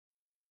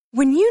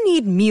When you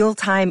need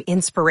mealtime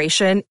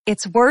inspiration,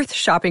 it's worth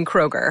shopping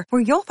Kroger,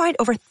 where you'll find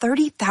over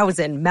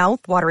 30,000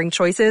 mouth-watering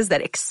choices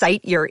that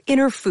excite your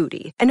inner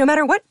foodie. And no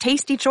matter what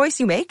tasty choice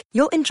you make,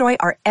 you'll enjoy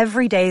our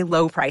everyday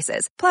low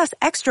prices, plus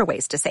extra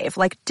ways to save,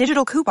 like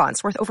digital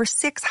coupons worth over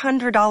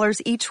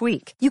 $600 each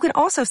week. You can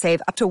also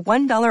save up to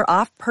 $1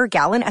 off per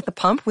gallon at the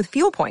pump with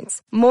fuel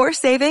points. More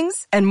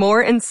savings and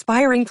more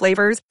inspiring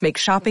flavors make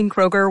shopping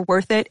Kroger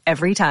worth it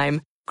every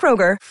time.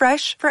 Kroger,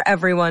 fresh for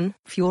everyone.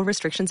 Fuel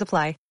restrictions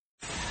apply.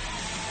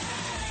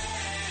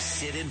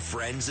 Sid and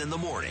Friends in the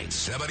morning.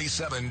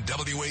 77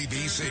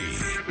 WABC.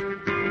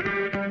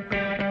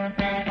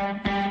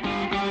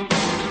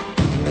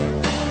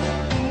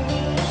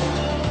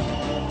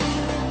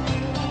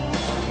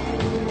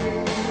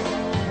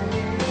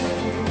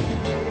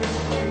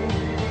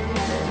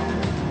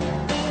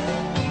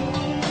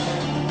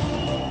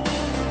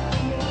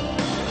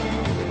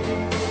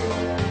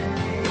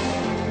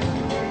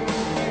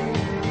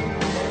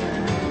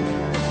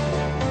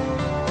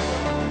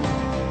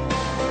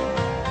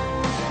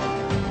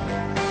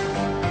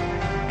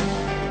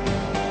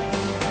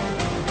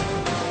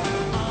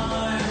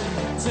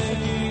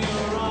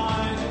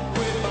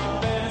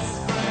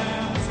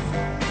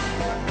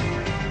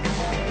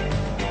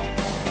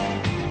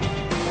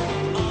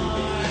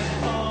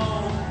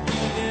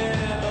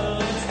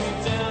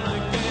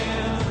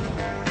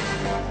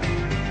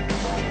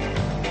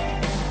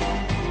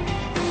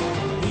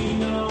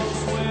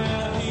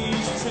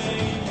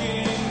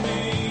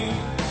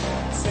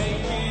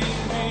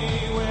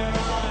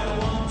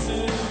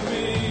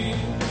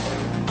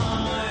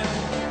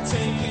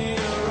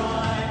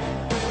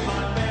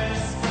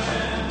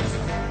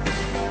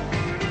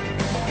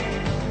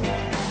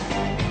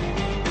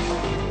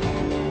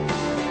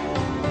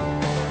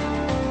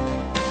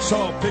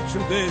 So picture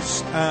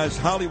this as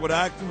Hollywood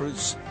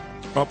actors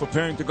are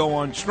preparing to go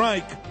on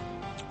strike.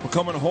 We're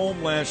coming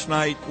home last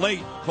night,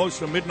 late, close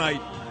to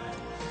midnight,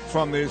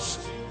 from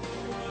this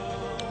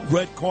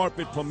red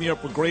carpet premiere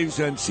for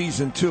Gravesend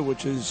Season 2,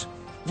 which is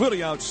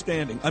really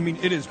outstanding. I mean,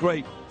 it is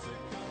great.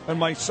 And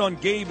my son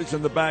Gabe is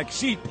in the back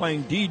seat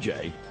playing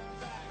DJ,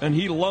 and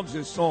he loves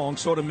this song,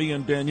 so do me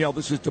and Danielle.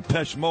 This is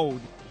Depeche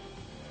Mode.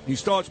 He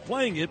starts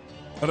playing it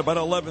at about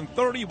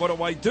 11:30.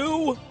 What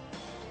do?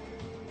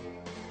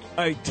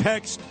 I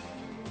text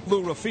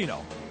Lou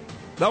Ruffino.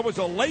 That was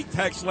a late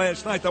text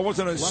last night. That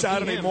wasn't a Lucky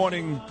Saturday him.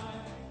 Morning,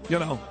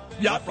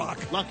 yacht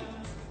rock. Lucky.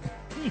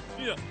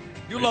 Yeah.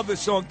 You love this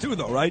song too,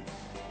 though, right?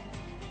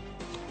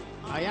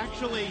 I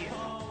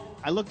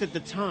looked at the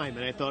time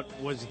and I thought,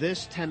 was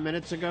this 10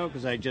 minutes ago?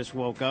 Because I just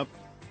woke up.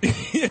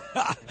 Yeah.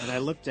 And I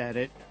looked at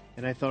it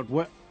and I thought,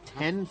 what,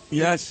 10:57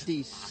 yes.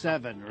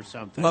 or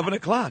something? 11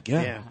 o'clock,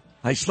 yeah.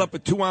 I slept for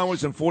 2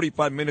 hours and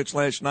 45 minutes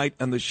last night,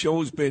 and the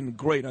show's been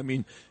great. I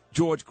mean,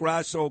 George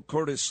Grasso,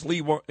 Curtis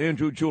Slewa,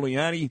 Andrew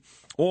Giuliani,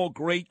 all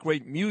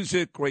great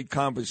music, great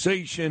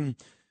conversation.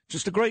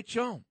 Just a great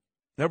show.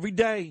 Every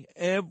day,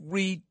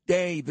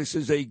 this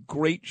is a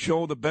great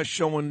show, the best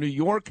show in New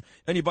York.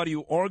 Anybody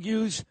who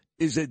argues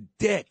is a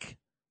dick.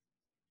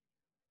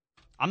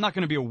 I'm not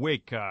going to be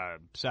awake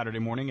Saturday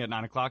morning at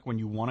 9 o'clock when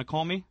you want to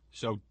call me,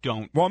 so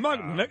don't. Well,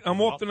 I'm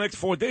off the next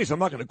 4 days. I'm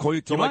not going to call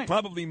you till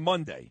probably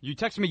Monday. You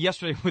texted me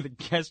yesterday with a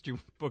guest you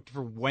booked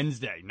for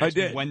Wednesday. I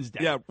did.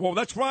 Wednesday. Yeah, well,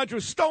 that's Roger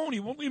Stone. He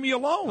won't leave me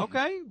alone.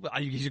 Okay.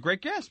 He's a great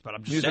guest, but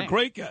I'm just saying. He's a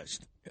great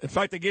guest. In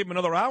fact, they gave him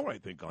another hour, I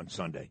think, on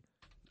Sunday.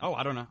 Oh,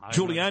 I don't know.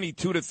 Giuliani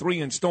 2 to 3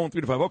 and Stone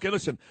 3 to 5. Okay,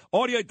 listen.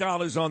 Audie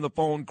Aidala is on the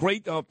phone.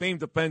 Great famed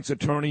defense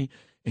attorney.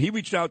 He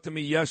reached out to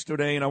me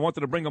yesterday, and I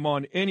wanted to bring him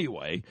on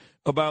anyway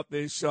about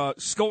this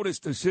SCOTUS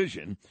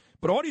decision.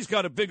 But Audie's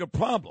got a bigger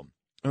problem,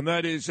 and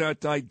that is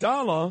that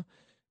Aidala,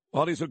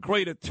 while he's a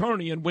great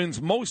attorney and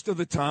wins most of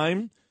the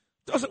time,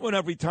 doesn't win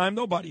every time.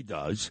 Nobody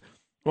does.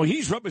 Well,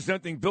 he's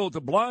representing Bill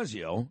de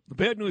Blasio. The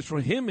bad news for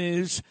him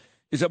is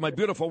that my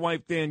beautiful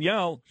wife,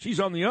 Danielle, she's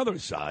on the other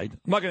side.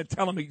 I'm not going to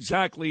tell him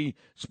exactly,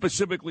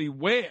 specifically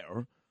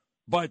where,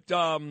 but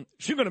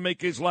she's going to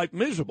make his life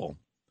miserable.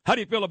 How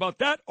do you feel about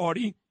that,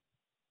 Audie?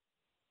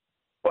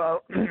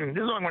 Well, this is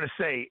what I'm going to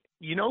say.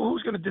 You know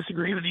who's going to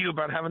disagree with you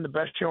about having the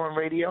best show on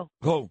radio?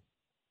 Who?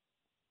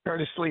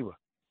 Curtis Slewa.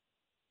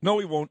 No,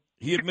 he won't.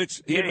 He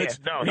admits. He admits.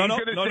 No, he's going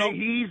to say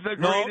he's the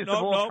greatest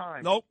of all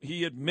time. No,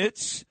 he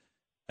admits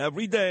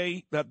every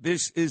day that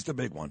this is the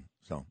big one.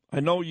 So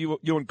I know you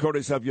and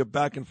Curtis have your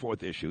back and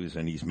forth issues,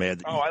 and he's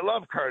mad. I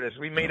love Curtis.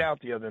 We made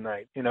out the other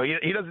night. You know,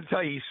 he doesn't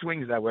tell you he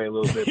swings that way a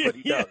little bit, but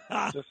he does.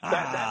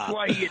 That's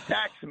why he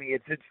attacks me.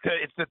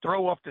 It's to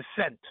throw off the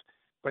scent.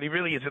 But he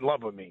really is in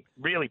love with me,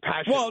 really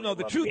passionately. Well, no,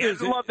 the truth is, he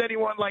hasn't loved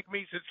anyone like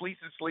me since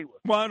Lisa Slewa.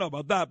 Well, I don't know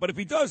about that, but if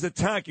he does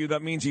attack you,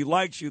 that means he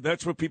likes you.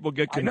 That's where people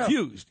get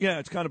confused. Yeah,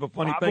 it's kind of a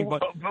funny thing.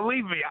 But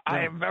believe me,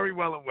 I am very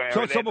well aware.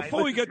 So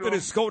before we get to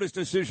this SCOTUS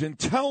decision,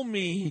 tell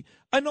me.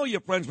 I know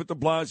you're friends with de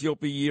Blasio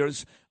for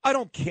years. I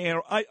don't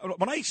care.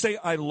 When I say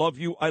I love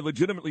you, I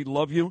legitimately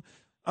love you.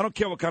 I don't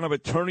care what kind of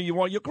attorney you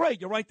are. You're great.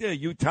 You're right there.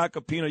 You,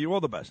 Tacopina, you're all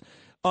the best.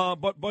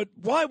 But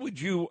why would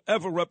you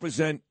ever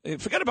represent?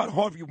 Forget about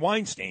Harvey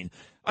Weinstein.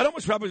 I'd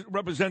almost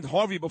represent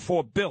Harvey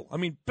before Bill. I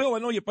mean, Bill, I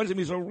know you're friends with him.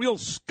 He's a real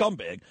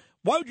scumbag.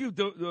 Why would you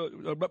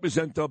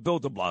represent Bill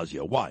de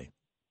Blasio? Why?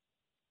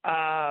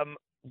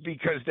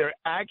 Because they're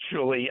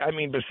actually, I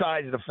mean,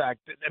 besides the fact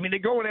that, I mean, they're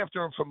going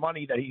after him for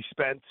money that he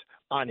spent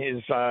on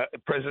his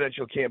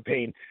presidential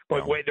campaign.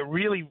 But the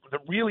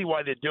really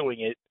why they're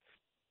doing it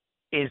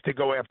is to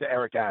go after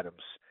Eric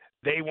Adams.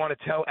 They want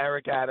to tell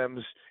Eric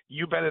Adams,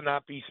 you better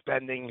not be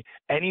spending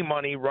any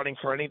money running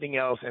for anything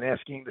else and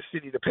asking the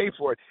city to pay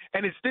for it.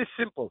 And it's this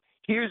simple.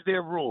 Here's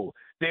their rule.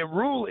 Their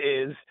rule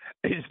is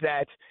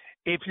that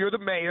if you're the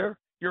mayor,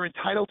 you're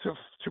entitled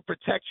to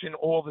protection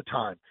all the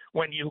time.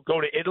 When you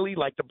go to Italy,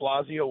 like de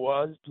Blasio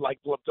was, like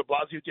de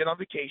Blasio did on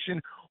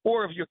vacation,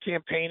 or if you're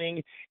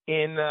campaigning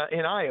in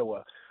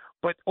Iowa.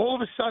 But all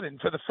of a sudden,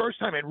 for the first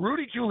time, and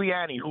Rudy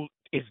Giuliani, who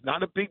is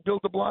not a big Bill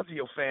de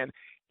Blasio fan,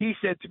 he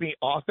said to me,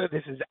 Arthur,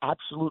 this is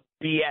absolute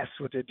BS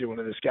what they're doing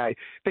to this guy.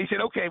 They said,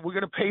 okay, we're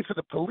going to pay for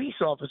the police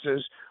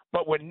officers,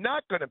 but we're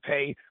not going to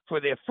pay for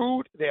their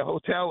food, their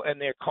hotel, and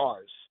their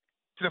cars.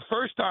 It's the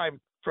first time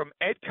from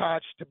Ed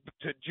Koch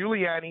to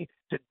Giuliani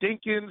to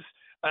Dinkins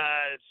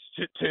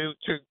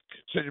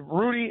to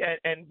Rudy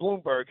and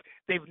Bloomberg.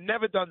 They've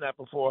never done that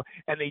before,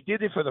 and they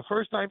did it for the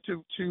first time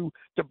to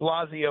de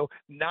Blasio,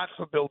 not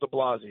for Bill de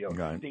Blasio.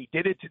 Okay. They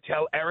did it to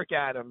tell Eric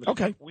Adams,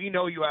 okay, we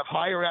know you have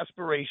higher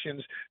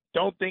aspirations.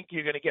 Don't think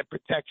you're going to get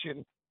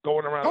protection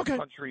going around the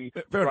country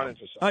running for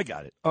something. I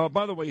got it.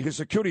 By the way, his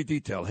security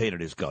detail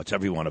hated his guts,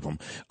 every one of them.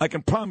 I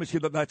can promise you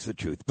that that's the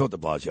truth, Bill de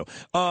Blasio.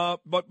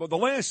 But the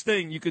last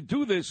thing, you could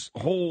do this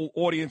whole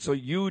audience a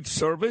huge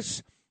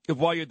service if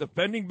while you're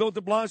defending Bill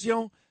de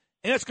Blasio,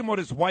 ask him what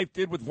his wife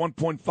did with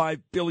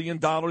 $1.5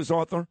 billion,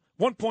 Arthur.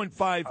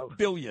 $1.5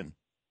 billion.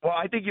 Well,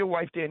 I think your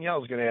wife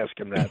Danielle is going to ask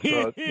him that.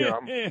 So,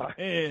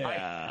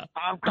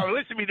 I'm coming.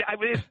 Listen to me.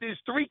 There's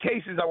three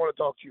cases I want to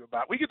talk to you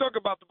about. We can talk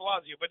about de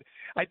Blasio, but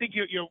I think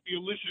your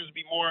listeners would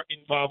be more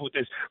involved with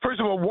this. First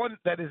of all, one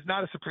that is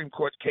not a Supreme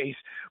Court case,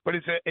 but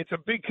it's a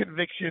big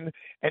conviction,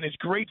 and it's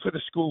great for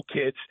the school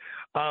kids.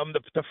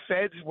 The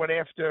feds went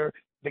after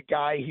the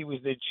guy. He was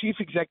the chief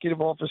executive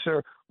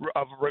officer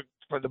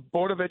for the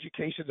Board of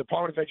Education,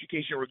 Department of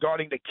Education,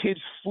 regarding the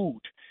kids'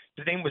 food.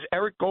 His name was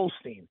Eric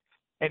Goldstein.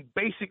 And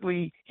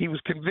basically, he was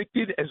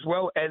convicted as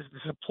well as the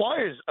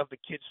suppliers of the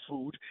kids'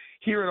 food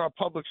here in our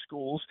public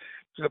schools.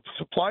 So the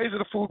suppliers of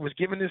the food was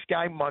giving this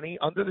guy money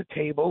under the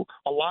table,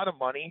 a lot of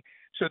money,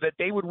 so that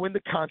they would win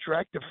the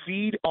contract to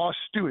feed our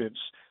students,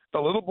 the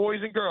little boys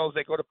and girls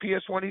that go to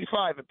PS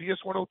 185 and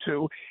PS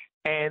 102.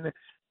 And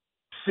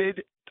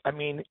Sid, I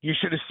mean, you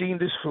should have seen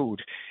this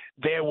food.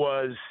 There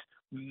was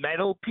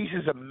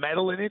pieces of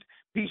metal in it,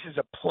 pieces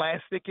of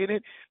plastic in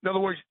it. In other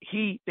words,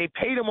 they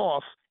paid him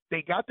off.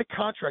 They got the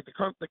contract.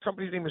 The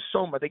company's name is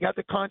Soma. They got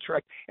the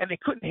contract, and they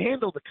couldn't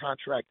handle the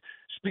contract.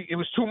 It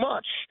was too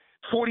much,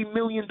 $40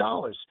 million.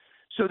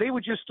 So they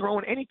were just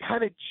throwing any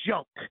kind of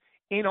junk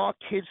in our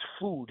kids'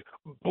 food,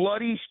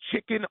 bloody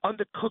chicken,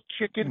 undercooked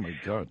chicken, oh my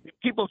God,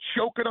 people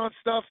choking on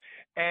stuff.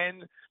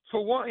 And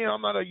for one,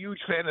 I'm not a huge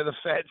fan of the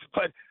feds,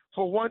 but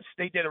for once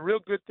they did a real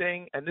good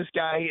thing, and this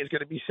guy is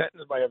going to be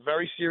sentenced by a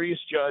very serious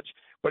judge.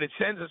 But it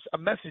sends us a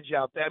message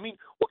out there. I mean,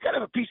 what kind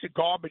of a piece of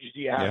garbage do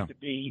you have to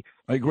be?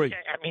 I agree.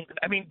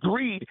 I mean,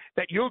 greed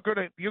that you're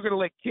gonna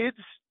let kids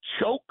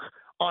choke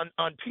on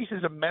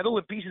pieces of metal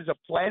and pieces of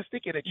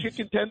plastic in a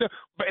chicken tender.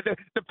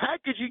 The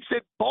packaging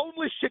said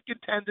boneless chicken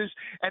tenders,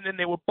 and then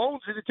there were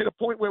bones in it to the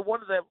point where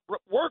one of the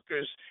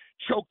workers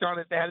choked on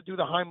it. They had to do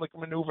the Heimlich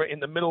maneuver in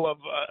the middle of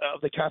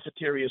the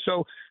cafeteria.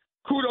 So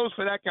kudos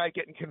for that guy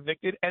getting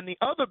convicted. And the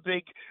other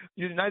big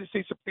United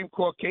States Supreme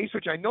Court case,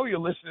 which I know your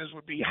listeners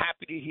would be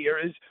happy to hear,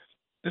 is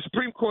the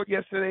Supreme Court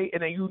yesterday,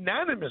 in a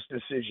unanimous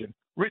decision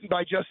written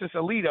by Justice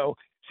Alito,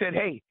 said,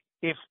 hey,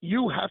 if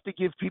you have to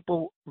give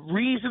people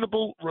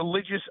reasonable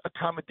religious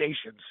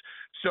accommodations.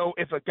 So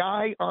if a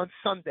guy on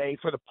Sunday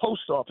for the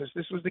post office,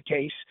 this was the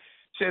case,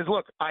 says,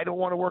 look, I don't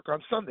want to work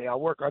on Sunday. I'll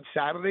work on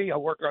Saturday.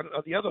 I'll work on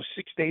the other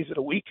 6 days of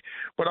the week.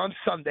 But on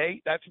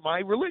Sunday, that's my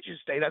religious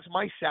day. That's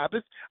my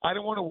Sabbath. I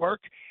don't want to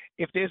work.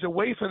 If there's a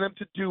way for them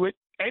to do it,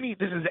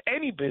 this is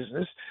any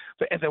business,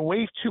 and a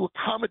way to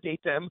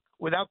accommodate them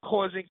without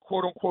causing,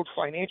 quote, unquote,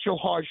 financial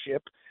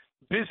hardship,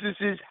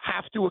 businesses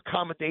have to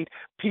accommodate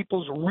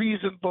people's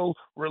reasonable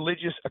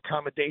religious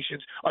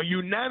accommodations. A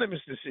unanimous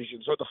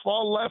decision. So the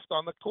far left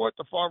on the court,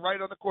 the far right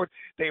on the court,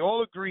 they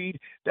all agreed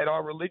that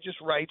our religious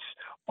rights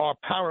are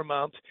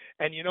paramount.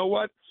 And you know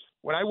what?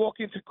 When I walk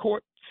into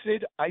court,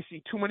 Sid, I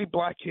see too many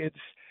black kids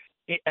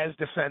as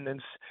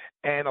defendants,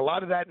 and a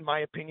lot of that, in my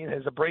opinion,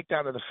 has a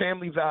breakdown of the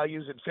family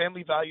values, and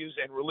family values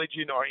and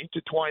religion are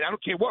intertwined. I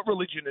don't care what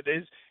religion it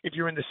is. If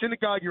you're in the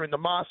synagogue, you're in the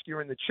mosque,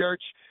 you're in the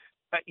church,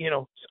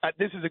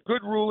 this is a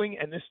good ruling,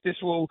 and this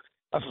will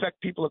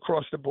affect people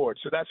across the board.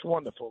 So that's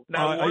wonderful.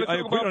 Now,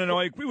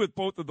 I agree with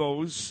both of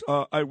those.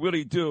 I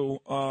really do.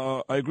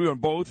 I agree on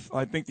both.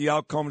 I think the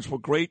outcomes were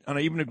great, and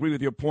I even agree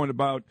with your point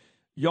about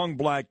young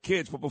black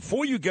kids. But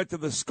before you get to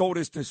the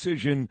SCOTUS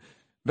decision,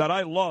 that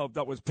I love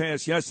that was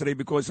passed yesterday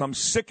because I'm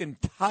sick and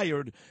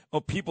tired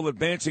of people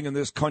advancing in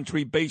this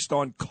country based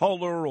on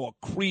color or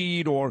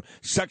creed or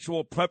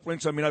sexual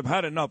preference. I mean, I've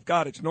had enough.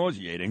 God, it's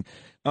nauseating.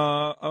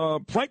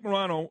 Frank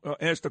Morano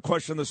asked a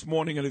question this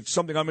morning, and it's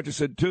something I'm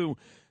interested in, too.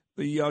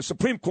 The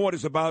Supreme Court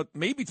is about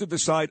maybe to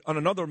decide on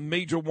another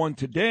major one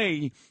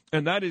today,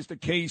 and that is the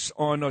case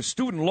on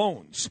student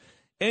loans.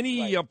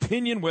 Any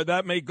opinion where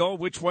that may go?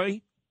 Which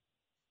way?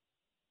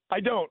 I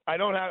don't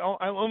have,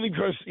 only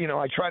because,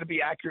 I try to be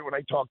accurate when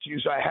I talk to you,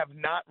 so I have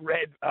not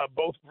read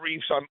both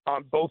briefs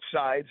on both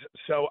sides,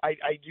 so I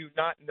do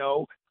not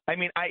know. I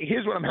mean,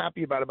 here's what I'm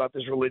happy about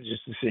this religious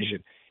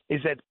decision, is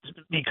that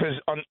because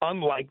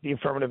unlike the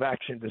affirmative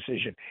action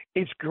decision,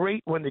 it's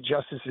great when the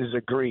justices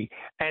agree,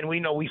 and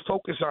we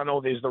focus on,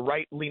 there's the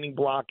right-leaning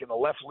bloc and the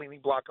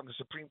left-leaning bloc on the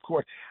Supreme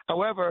Court.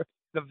 However,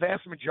 the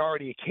vast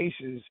majority of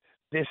cases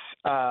this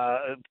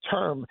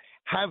term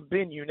have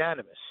been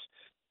unanimous.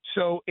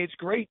 So it's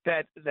great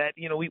that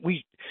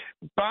we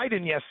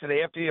Biden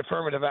yesterday, after the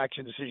affirmative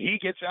action decision, he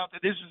gets out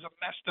that this is a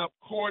messed up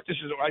court. This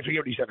is, I forget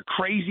what he said, a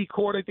crazy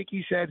court, I think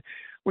he said,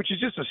 which is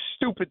just a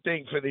stupid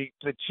thing for the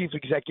chief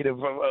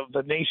executive of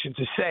the nation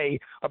to say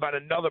about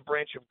another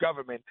branch of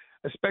government,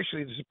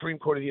 especially the Supreme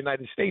Court of the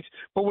United States.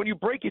 But when you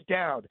break it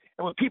down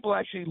and when people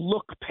actually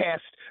look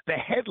past the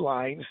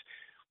headlines,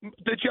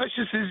 the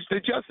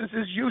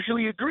justices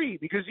usually agree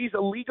because these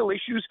are legal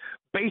issues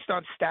based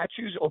on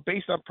statutes or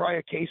based on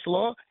prior case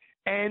law,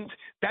 and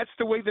that's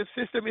the way the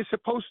system is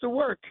supposed to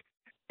work.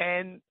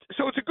 And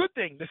so it's a good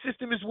thing. The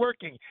system is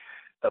working.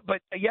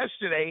 But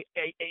yesterday,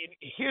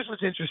 here's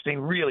what's interesting,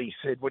 really,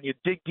 Sid, when you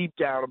dig deep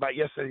down about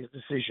yesterday's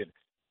decision.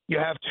 You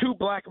have two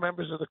black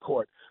members of the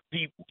court.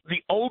 The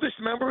oldest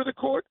member of the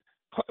court,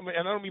 and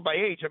I don't mean by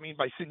age, I mean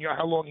by senior,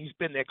 how long he's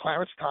been there,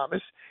 Clarence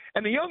Thomas,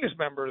 and the youngest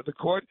member of the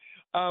court,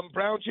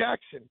 Brown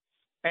Jackson.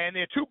 And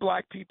they're two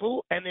black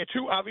people, and they're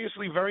two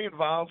obviously very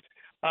involved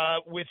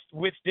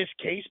with this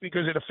case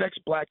because it affects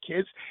black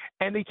kids,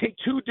 and they take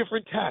two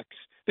different tacks.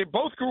 They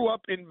both grew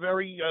up in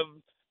very,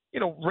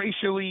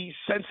 racially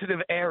sensitive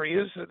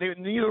areas.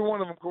 Neither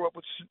one of them grew up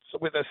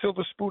with a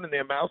silver spoon in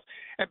their mouth.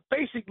 And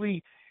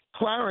basically,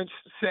 Clarence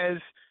says,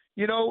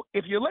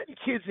 if you're letting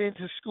kids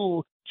into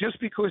school just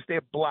because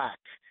they're black,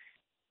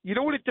 you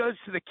know what it does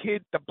to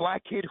the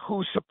black kid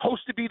who's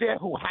supposed to be there,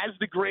 who has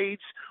the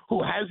grades,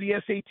 who has the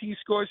SAT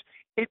scores?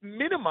 It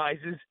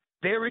minimizes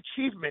their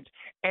achievement.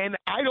 And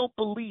I don't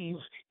believe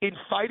in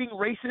fighting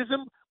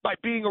racism by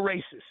being a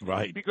racist.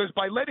 Right. Because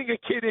by letting a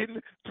kid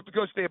in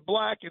because they're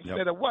black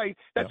instead of white,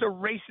 that's a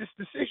racist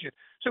decision.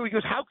 So he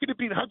goes, how could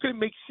it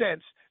make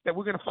sense that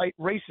we're going to fight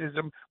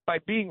racism by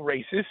being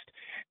racist?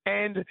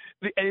 And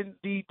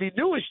the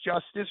newest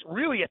justice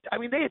really,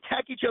 they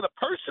attack each other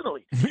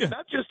personally,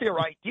 not just their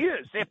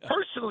ideas. They're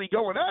personally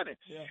going at it.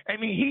 Yeah. I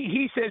mean,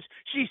 he says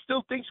she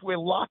still thinks we're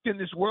locked in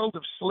this world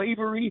of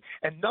slavery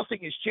and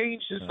nothing has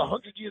changed since the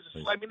 100 years of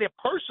slavery. I mean, they're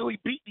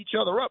personally beating each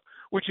other up,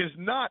 which is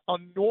not a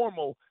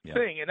normal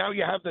thing. And now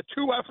you have the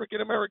two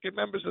African-American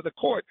members of the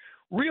court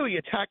really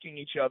attacking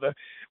each other,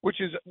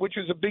 which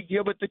is a big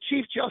deal. But the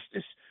Chief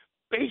Justice,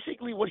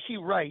 basically what he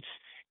writes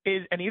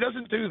is, and he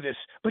doesn't do this,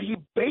 but he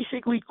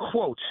basically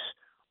quotes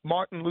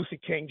Martin Luther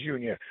King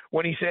Jr.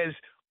 when he says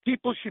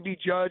people should be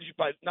judged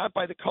not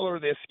by the color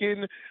of their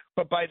skin,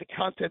 but by the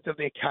content of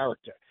their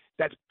character.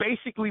 That's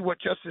basically what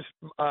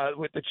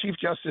the Chief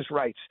Justice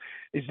writes,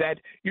 is that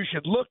you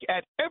should look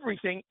at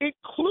everything,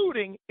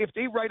 including if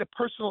they write a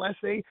personal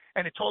essay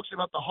and it talks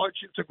about the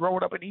hardships of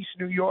growing up in East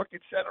New York,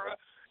 et cetera.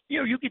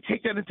 You can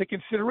take that into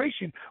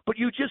consideration, but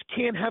you just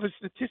can't have a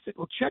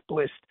statistical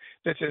checklist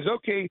that says,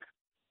 okay,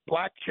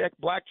 black check,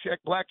 black check,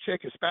 black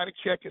check, Hispanic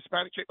check,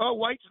 Hispanic check. Oh,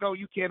 whites, no,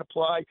 you can't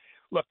apply.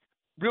 Look,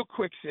 real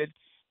quick, Sid,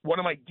 one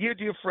of my dear,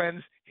 dear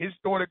friends, his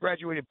daughter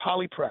graduated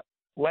Poly Prep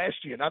last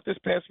year, not this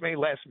past May,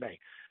 last May.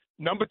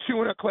 Number 2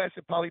 in her class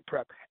at Poly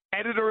Prep,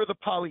 editor of the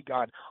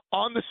Polygon,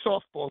 on the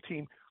softball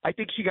team. I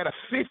think she got a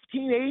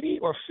 1580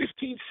 or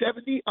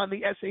 1570 on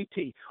the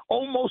SAT,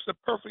 almost a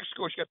perfect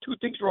score. She got two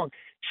things wrong.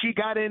 She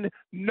got in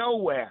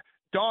nowhere.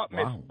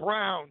 Dartmouth,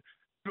 Brown,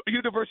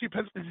 University of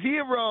Pennsylvania,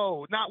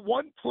 zero, not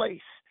one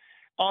place.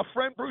 Our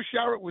friend Bruce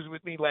Sharrett was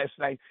with me last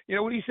night. You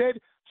know what he said?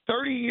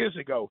 30 years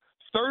ago,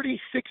 36%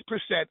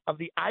 of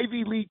the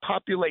Ivy League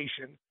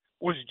population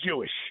was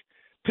Jewish.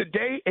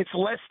 Today, it's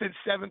less than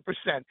 7%.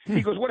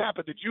 He goes, what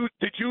happened?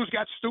 The Jews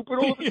got stupid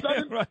all of a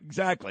sudden? Right,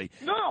 exactly.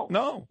 No.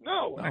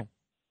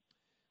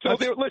 So,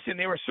 there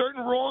are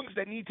certain wrongs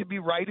that need to be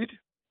righted.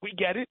 We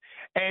get it.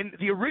 And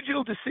the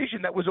original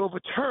decision that was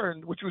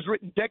overturned, which was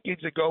written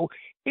decades ago,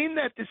 in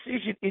that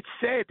decision, it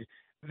said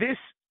this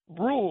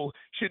rule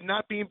should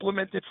not be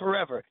implemented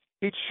forever.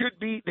 There should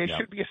be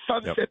a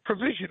sunset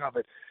provision of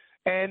it.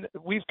 And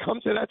we've come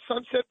to that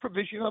sunset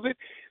provision of it.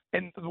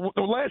 And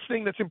the last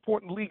thing that's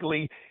important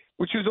legally,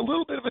 which is a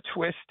little bit of a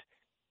twist,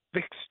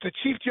 the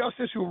Chief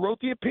Justice who wrote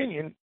the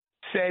opinion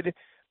said,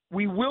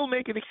 we will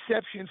make an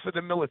exception for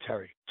the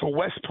military, for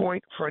West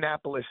Point, for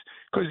Annapolis,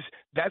 because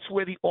that's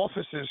where the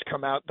officers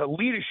come out, the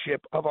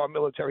leadership of our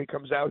military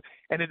comes out,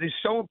 and it is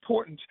so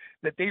important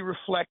that they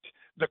reflect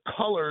the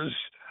colors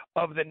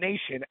of the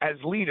nation as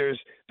leaders,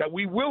 that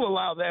we will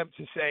allow them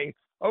to say,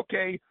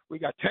 okay, we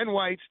got 10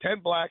 whites, 10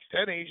 blacks,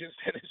 10 Asians,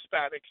 10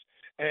 Hispanics,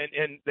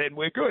 and then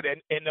we're good,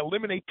 and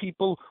eliminate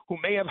people who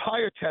may have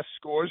higher test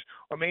scores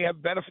or may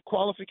have better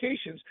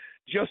qualifications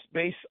just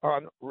based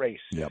on race.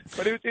 Yep.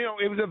 But it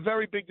was a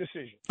very big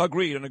decision.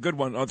 Agreed, and a good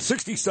one.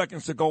 60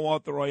 seconds to go,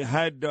 Arthur. I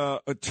had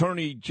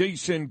attorney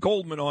Jason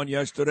Goldman on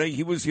yesterday.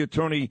 He was the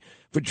attorney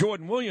for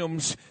Jordan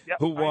Williams, yep,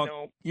 who,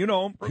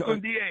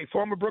 Brooklyn DA,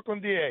 former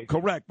Brooklyn DA.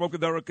 Correct. Broke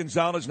with Eric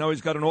Gonzalez. Now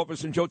he's got an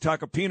office in Joe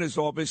Tacopina's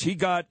office. He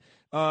got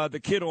the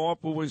kid off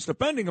who was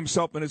defending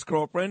himself and his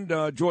girlfriend,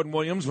 Jordan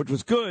Williams, which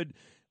was good.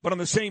 But on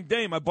the same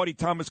day, my buddy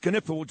Thomas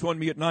Kniff, who will join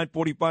me at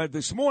 9:45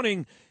 this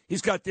morning,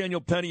 he's got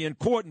Daniel Penny in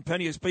court, and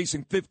Penny is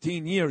facing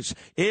 15 years.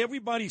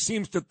 Everybody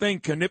seems to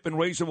think Kniff and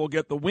Razor will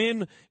get the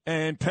win,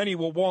 and Penny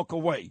will walk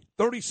away.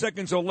 30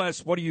 seconds or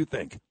less, what do you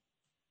think?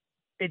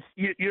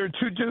 You're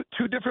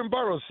two different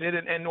boroughs, Sid,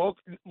 and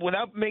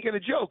without making a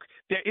joke,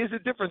 there is a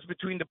difference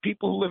between the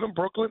people who live in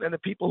Brooklyn and the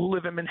people who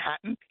live in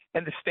Manhattan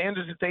and the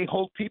standards that they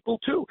hold people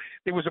to.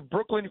 There was a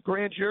Brooklyn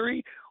grand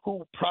jury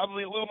who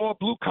probably a little more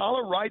blue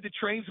collar, ride the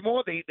trains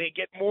more. They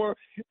get more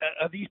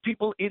of these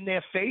people in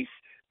their face.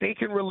 They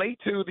can relate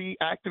to the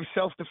act of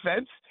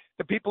self-defense.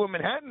 The people in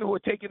Manhattan who are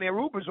taking their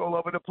Ubers all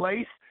over the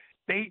place,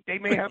 they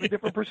may have a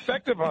different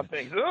perspective on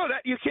things. Oh,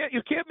 that you can't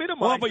minimize.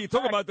 Well, but you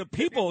talk about the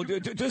people.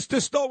 Just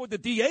start with the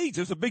DAs.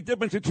 There's a big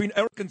difference between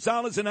Eric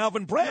Gonzalez and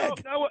Alvin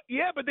Bragg. No,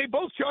 yeah, but they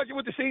both charge him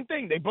with the same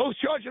thing. They both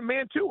charge him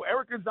man too.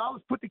 Eric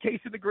Gonzalez put the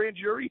case in the grand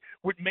jury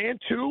with man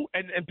too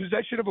and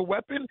possession of a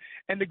weapon,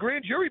 and the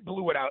grand jury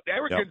blew it out.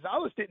 Eric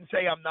Gonzalez didn't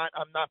say I'm not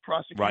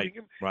prosecuting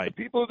him. Right. The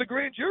people of the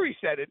grand jury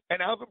said it,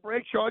 and Alvin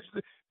Bragg charged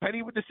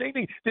Penny with the same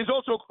thing. There's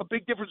also a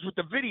big difference with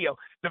the video.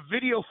 The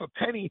video for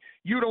Penny,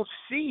 you don't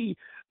see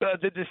the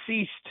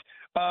deceased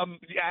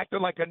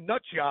acting like a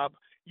nut job.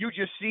 You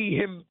just see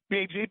him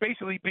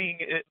basically being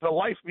the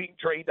life being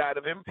drained out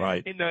of him.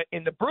 Right.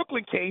 In the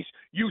Brooklyn case,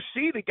 you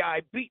see the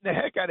guy beating the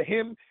heck out of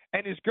him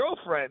and his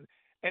girlfriend,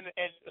 and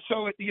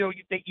so you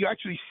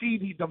actually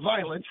see the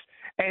violence.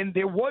 And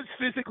there was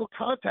physical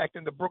contact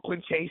in the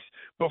Brooklyn case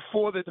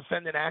before the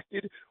defendant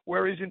acted,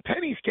 whereas in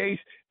Penny's case,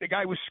 the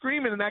guy was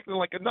screaming and acting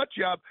like a nut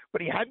job,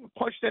 but he hadn't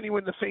punched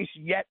anyone in the face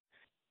yet.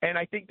 And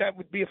I think that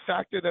would be a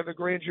factor that a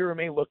grand jury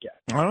may look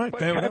at. All right,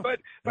 but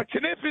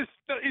Kniff is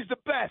the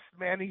best,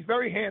 man. He's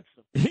very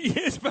handsome. He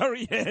is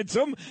very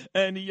handsome,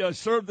 and he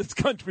served this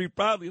country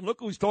proudly. And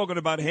look who's talking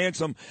about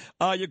handsome.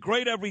 You're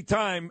great every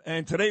time,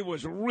 and today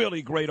was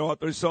really great,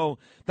 Arthur. So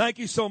thank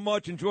you so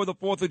much. Enjoy the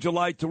 4th of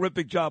July.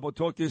 Terrific job. I'll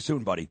talk to you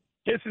soon, buddy.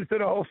 Kisses to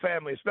the whole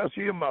family,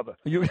 especially your mother.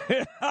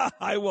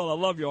 I will. I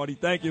love you, Artie.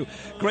 Thank you.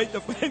 Great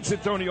defense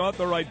attorney,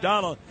 Arthur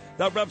Aidala.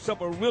 That wraps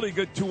up a really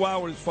good 2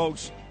 hours,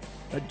 folks.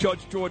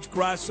 Judge George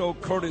Grasso,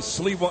 Curtis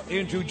Sliwa,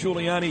 Andrew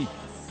Giuliani,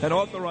 and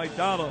Arthur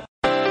Aidala.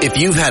 If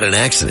you've had an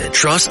accident,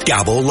 trust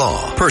Gabo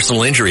Law.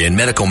 Personal injury and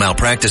medical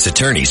malpractice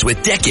attorneys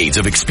with decades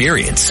of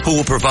experience who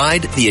will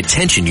provide the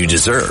attention you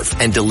deserve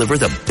and deliver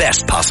the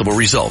best possible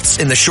results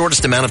in the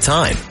shortest amount of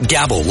time.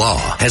 Gabo Law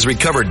has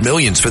recovered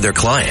millions for their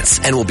clients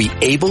and will be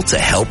able to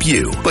help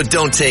you. But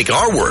don't take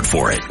our word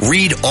for it.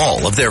 Read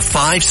all of their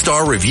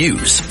 5-star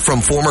reviews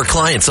from former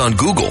clients on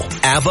Google,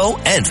 Avo,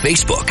 and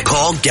Facebook.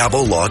 Call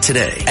Gabo Law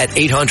today at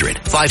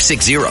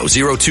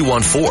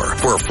 800-560-0214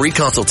 for a free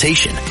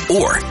consultation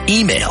or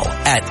email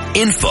at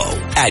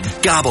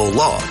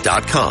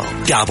info@gabolaw.com.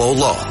 Gabo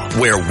Law,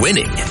 where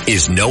winning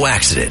is no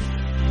accident.